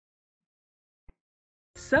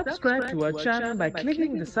Subscribe to our channel by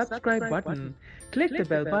clicking the subscribe button. Click the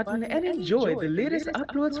bell button and enjoy the latest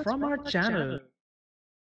uploads from our channel.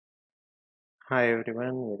 Hi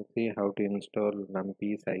everyone, we'll see how to install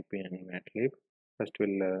Numpy, scipy and matplotlib. First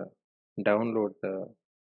we'll download the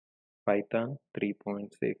Python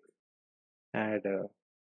 3.6, add a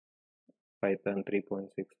Python 3.6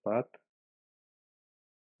 path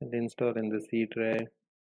and install in the C drive.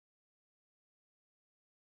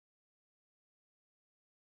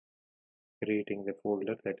 Creating the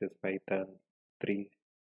folder that is Python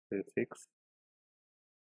 3.6.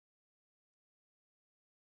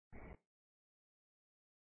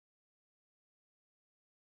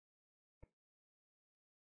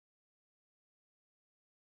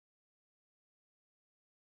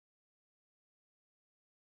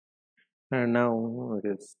 And now it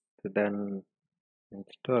is done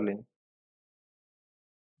installing.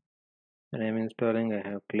 And I'm installing, I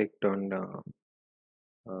have clicked on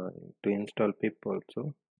to install pip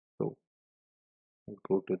also. So I'll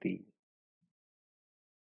go to the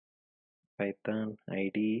Python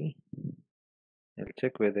IDE. I'll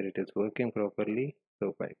check whether it is working properly.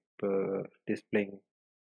 So by displaying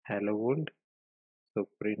hello world, so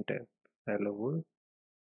print hello world.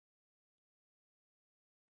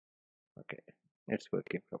 Okay, it's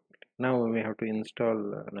working properly. Now we have to install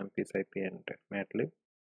Numpy, scipy and matplotlib.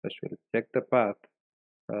 First we'll check the path.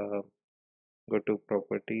 Go to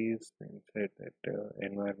properties, inside that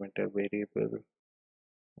environmental variable.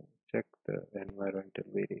 Check the environmental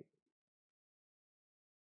variable.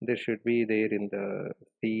 This should be there in the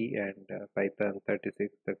C and Python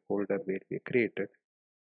 36, the folder where we created.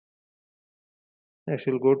 I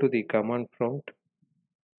shall go to the command prompt.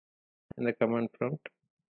 In the command prompt,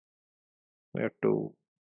 we have to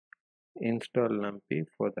install Numpy.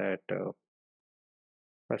 For that,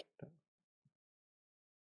 first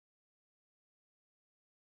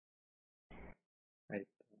I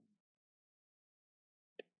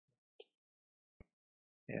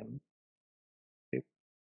am pip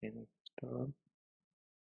install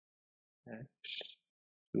hash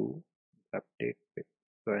to update pip.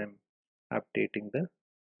 So I am updating the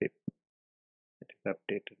pip. It is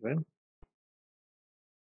updated well.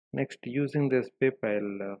 Next, using this pip,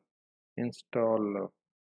 I'll install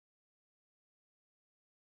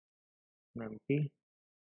Numpy.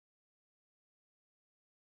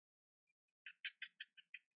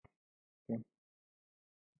 Okay.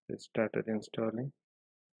 It started installing.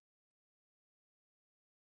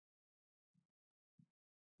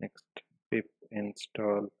 Next, pip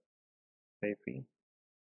install scipy.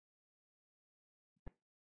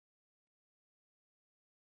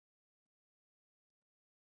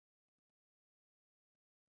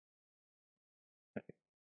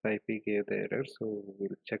 Scipy gave the error, so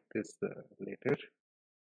we'll check this later.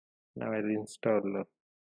 Now I'll install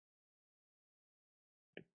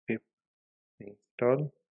pip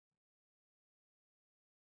install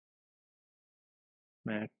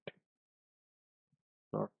matplotlib.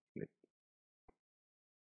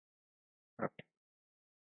 Okay.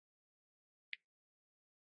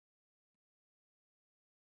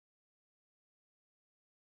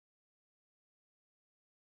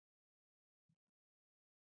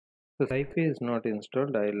 So scipy is not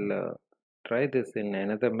installed. I'll try this in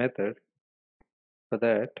another method. For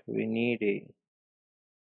that, we need a.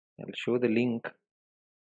 I'll show the link.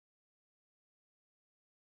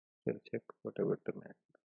 We'll check whatever the map.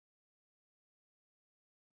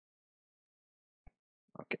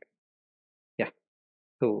 Okay. Yeah.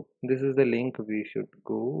 So this is the link we should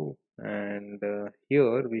go, and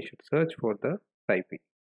here we should search for the scipy.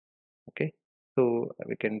 Okay. So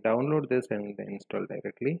we can download this and install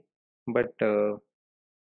directly. But for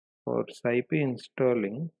scipy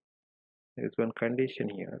installing, there is one condition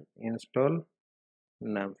here. Install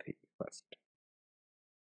Numpy first.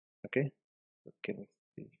 Okay. So can you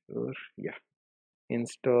see here? Yeah.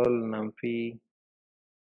 Install Numpy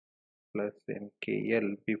plus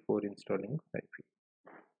mkl before installing scipy.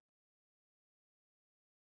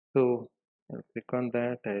 So I'll click on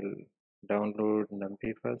that. I'll download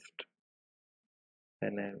Numpy first,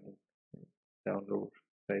 then I'll download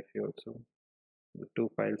scipy also. The two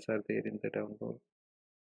files are there in the download.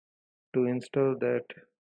 To install that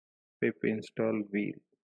pip install wheel,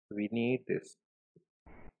 we need this.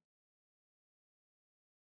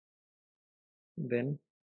 Then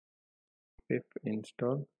pip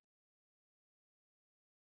install.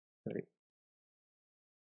 Sorry.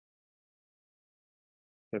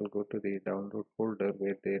 I'll go to the download folder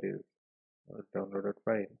where there is a downloaded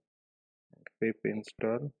file. Pip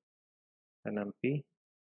install Numpy.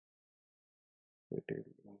 It is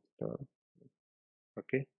install.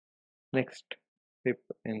 Okay. Next, pip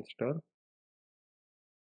install.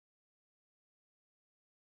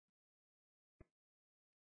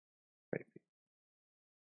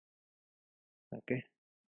 Okay,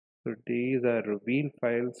 so these are wheel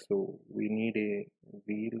files, so we need a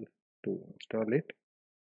wheel to install it.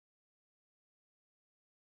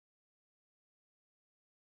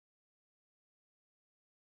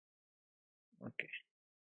 Okay,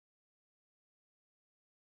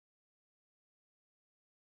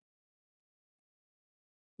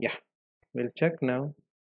 yeah, we'll check now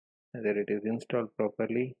whether it is installed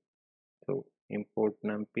properly. So import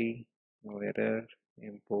numpy, no error,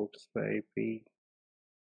 import scipy,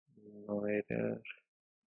 no error,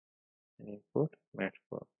 and import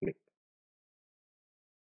matplotlib.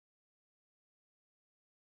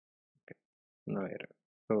 Okay, no error.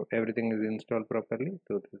 So everything is installed properly.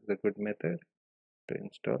 So this is a good method to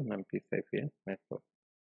install numpy, scipy, and matplotlib.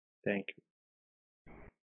 Thank you.